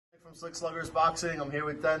From Slick Sluggers Boxing. I'm here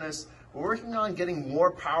with Dennis. We're working on getting more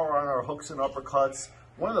power on our hooks and uppercuts.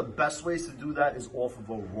 One of the best ways to do that is off of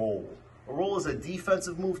a roll. A roll is a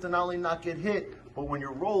defensive move to not only not get hit, but when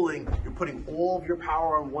you're rolling, you're putting all of your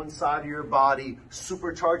power on one side of your body,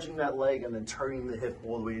 supercharging that leg, and then turning the hip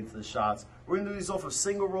all the way into the shots. We're going to do these off of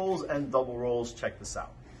single rolls and double rolls. Check this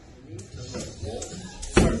out.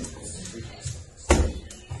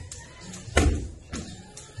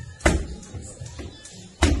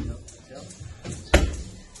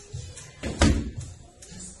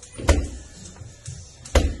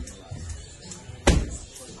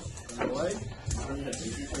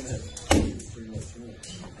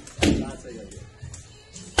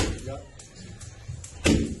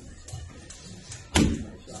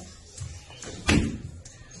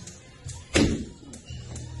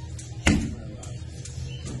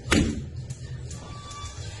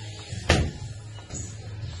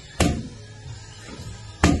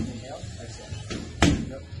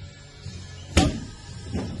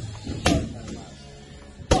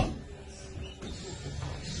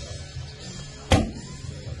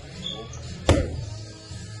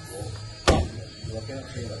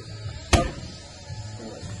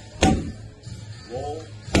 Roll,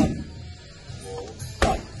 roll,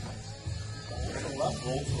 up. To the left,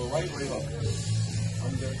 roll to the right, right up.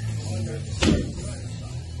 Under, under,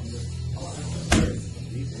 under,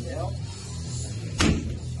 deep inhale.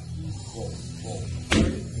 Roll, roll,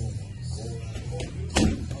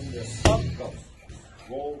 under, up, go.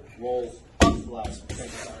 Roll, up, last,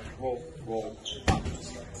 roll, up. Roll, up.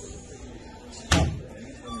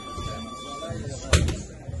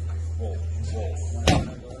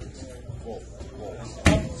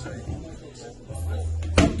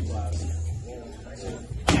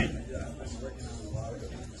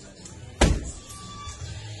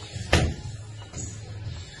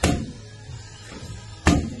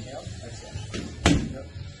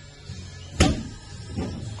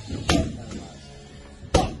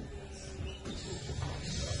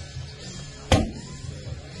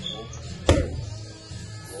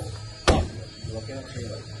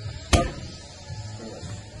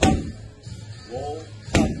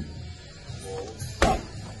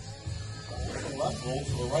 To the left, roll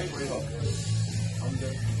to the right, right up.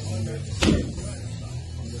 Under,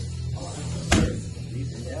 deep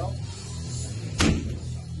inhale.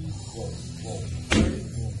 Roll,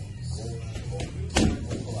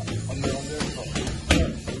 under,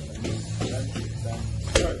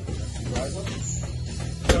 turn. Rise up,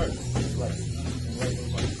 turn,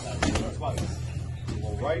 right, go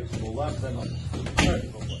right, go left, then up. Turn,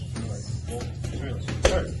 go left,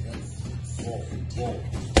 turn. Roll,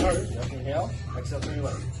 turn. Left inhale, exhale, turn your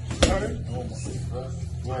leg. Turn, and one more.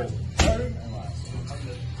 Roll, turn, and last.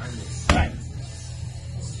 Under, bang.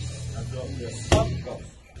 Up, go.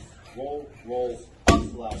 Roll, up,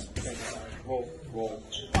 last. Roll, up.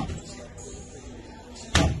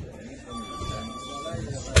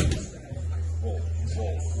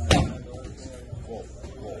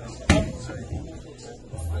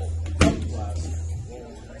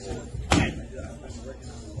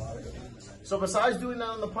 So besides doing that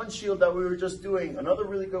on the punch shield that we were just doing, another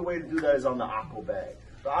really good way to do that is on the aqua bag.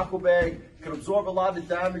 The aqua bag can absorb a lot of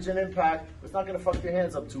damage and impact, but it's not going to fuck your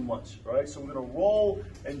hands up too much, right? So we're going to roll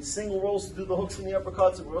and single rolls to do the hooks and the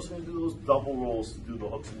uppercuts, and we're also going to do those double rolls to do the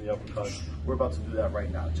hooks and the uppercuts. We're about to do that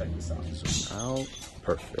right now. Check this out. So now,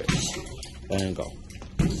 perfect. And go.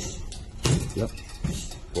 Yep.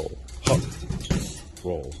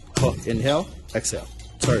 Roll, hook. Inhale, exhale,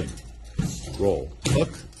 turn. Roll, hook.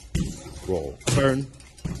 Roll, turn,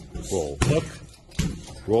 roll, hook,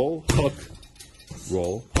 roll, hook,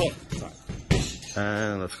 roll, hook.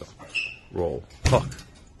 And let's go. Roll, hook,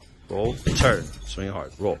 roll, turn, swing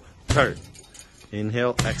hard, roll, turn.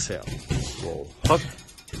 Inhale, exhale, roll, hook,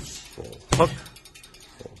 roll, hook,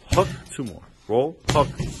 roll, hook, two more. Roll, hook,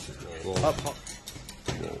 roll up, hook,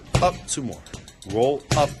 roll up, two more. Roll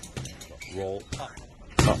up,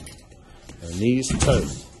 up. And knees, turn,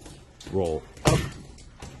 roll up.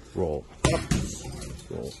 Roll up,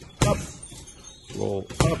 roll up, roll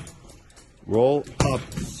up, roll up,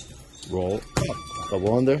 roll up.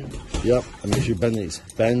 Double under. Yep. And make sure you bend these.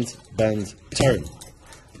 Bend, turn.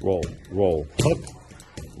 Roll, hook.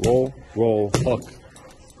 Roll, hook.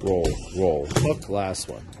 Roll, hook. Last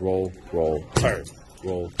one. Roll, turn.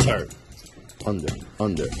 Roll, turn. Under,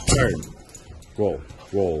 turn. Roll,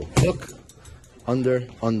 hook. Under,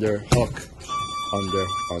 hook.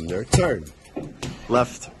 Under, turn.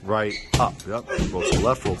 Left, right, up. Yep. Roll to the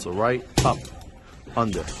left, roll to the right, up.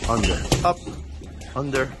 Under, up.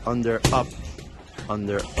 Under, up.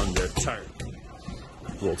 Under, turn.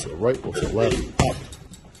 Roll to the right, roll to the left, up.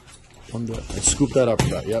 under, and scoop that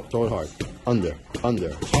uppercut. Yep, throw it hard. Under,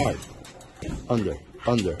 hard. Under,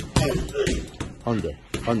 up.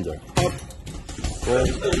 Under,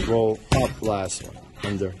 up. Roll, up. Last one.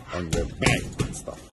 Under, bang. Good stuff.